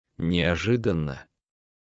Неожиданно.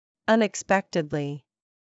 Unexpectedly.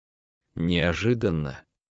 Неожиданно.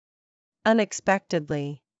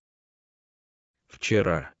 Unexpectedly.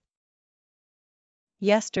 Вчера.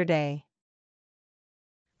 Yesterday.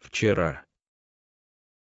 Вчера.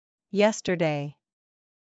 Yesterday.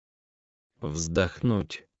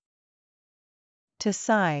 Вздохнуть. To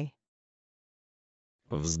sigh.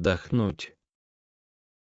 Вздохнуть.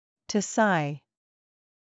 To sigh.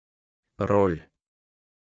 Роль.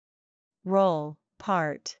 Role,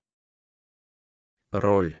 part.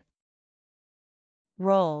 Роль.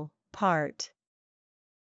 Role, part.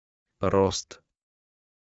 Рост.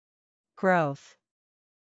 Growth.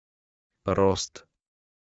 Рост.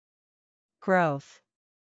 Growth.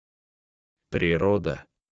 Природа.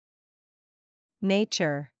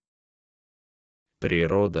 Nature.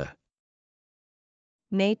 Природа.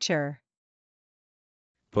 Nature.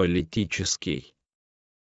 Политический.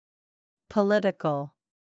 Political.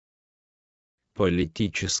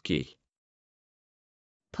 Политический.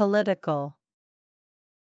 Political.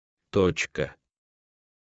 Точка.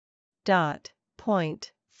 Dot,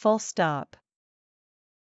 point, full stop.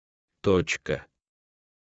 Точка.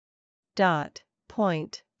 Dot,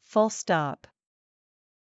 point, full stop.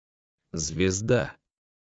 Звезда.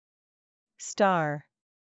 Star.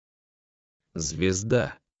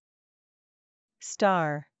 Звезда.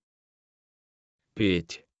 Star.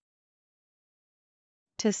 Петь.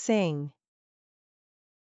 To sing.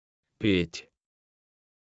 Петь.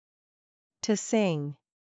 To sing.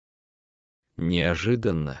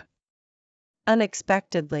 Неожиданно.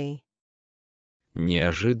 Unexpectedly.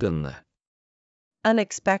 Неожиданно.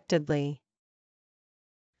 Unexpectedly.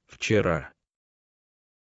 Вчера.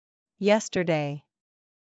 Yesterday.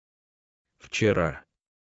 Вчера.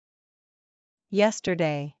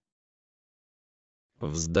 Yesterday.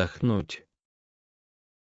 Вздохнуть.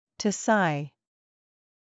 To sigh.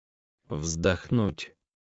 Вздохнуть.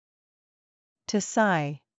 To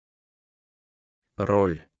sigh.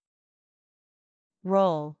 Роль.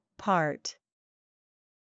 Role, part.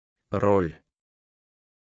 Роль.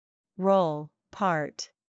 Role, part.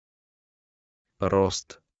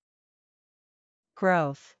 Рост.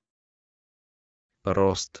 Growth.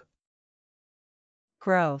 Рост.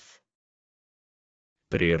 Growth.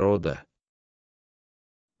 Природа.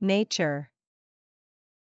 Nature.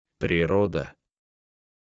 Природа.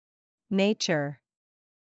 Nature.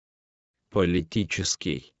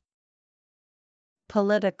 Политический.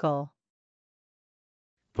 Political.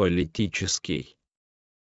 Политический.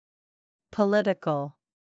 Political.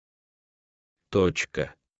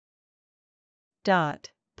 Точка. Dot,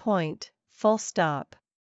 point, full stop.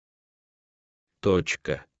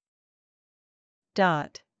 Точка.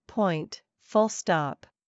 Dot, point, full stop.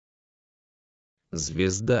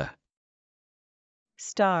 Звезда.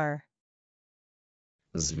 Star.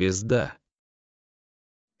 Звезда.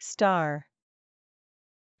 Star.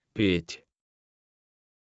 Петь.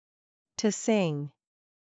 To sing.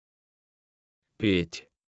 Петь.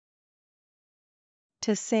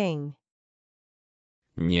 To sing.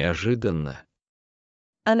 Неожиданно.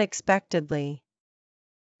 Unexpectedly.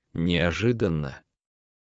 Неожиданно.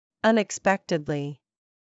 Unexpectedly.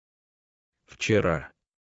 Вчера.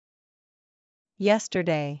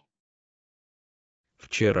 Yesterday.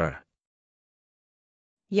 Вчера.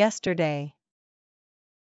 Yesterday.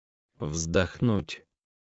 Вздохнуть.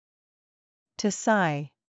 To sigh.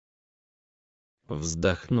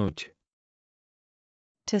 Вздохнуть.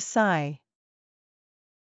 To sigh.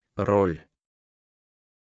 Роль.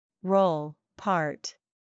 Role, part.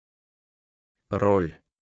 Роль.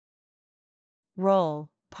 Role,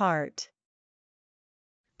 part.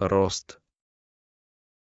 Рост.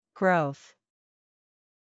 Growth.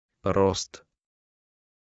 Рост.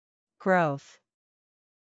 Growth.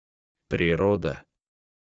 Природа.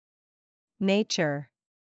 Nature.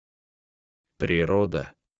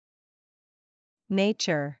 Природа.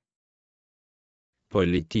 Nature.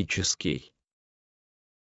 Политический.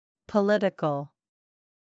 Political.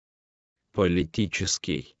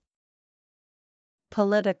 Политический.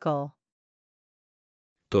 Political.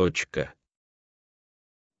 Точка.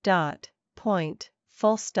 Dot, point,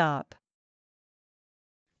 full stop.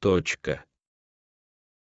 Точка.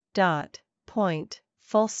 Dot, point,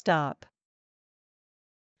 full stop.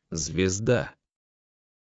 Звезда.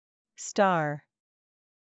 Star.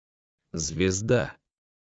 Звезда.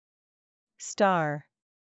 Star.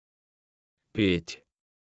 Петь.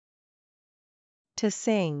 To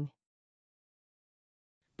sing.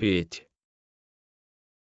 Петь.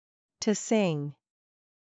 To sing.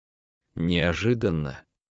 Неожиданно.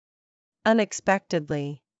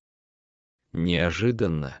 Unexpectedly.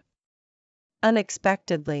 Неожиданно.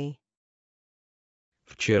 Unexpectedly.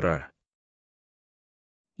 Вчера.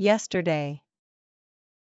 Yesterday.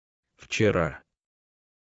 Вчера.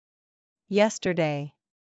 Yesterday.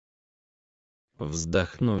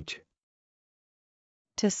 Вздохнуть.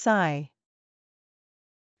 To sigh.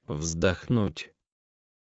 Вздохнуть.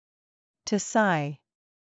 To sigh.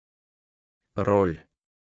 Роль.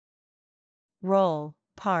 Role,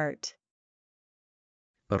 part.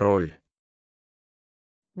 Роль.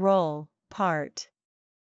 Role, part.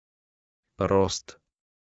 Рост.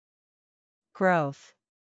 Growth.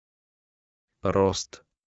 Рост.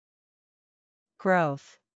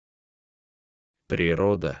 Growth.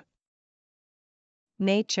 Природа.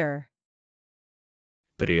 Nature.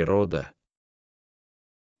 Природа.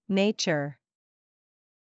 Nature.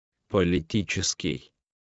 Политический.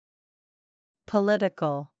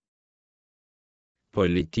 Political.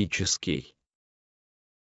 Политический.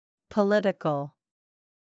 Political.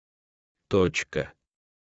 Точка.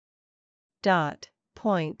 Dot,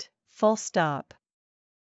 point, full stop.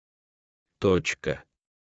 Точка.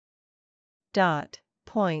 Dot,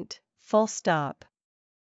 point, full stop.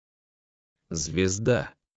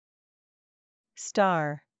 Звезда.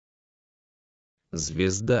 Star.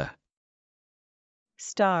 Звезда.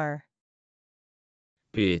 Star.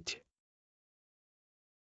 Петь.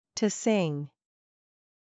 To sing.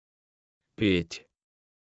 Петь.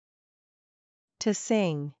 To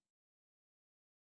sing.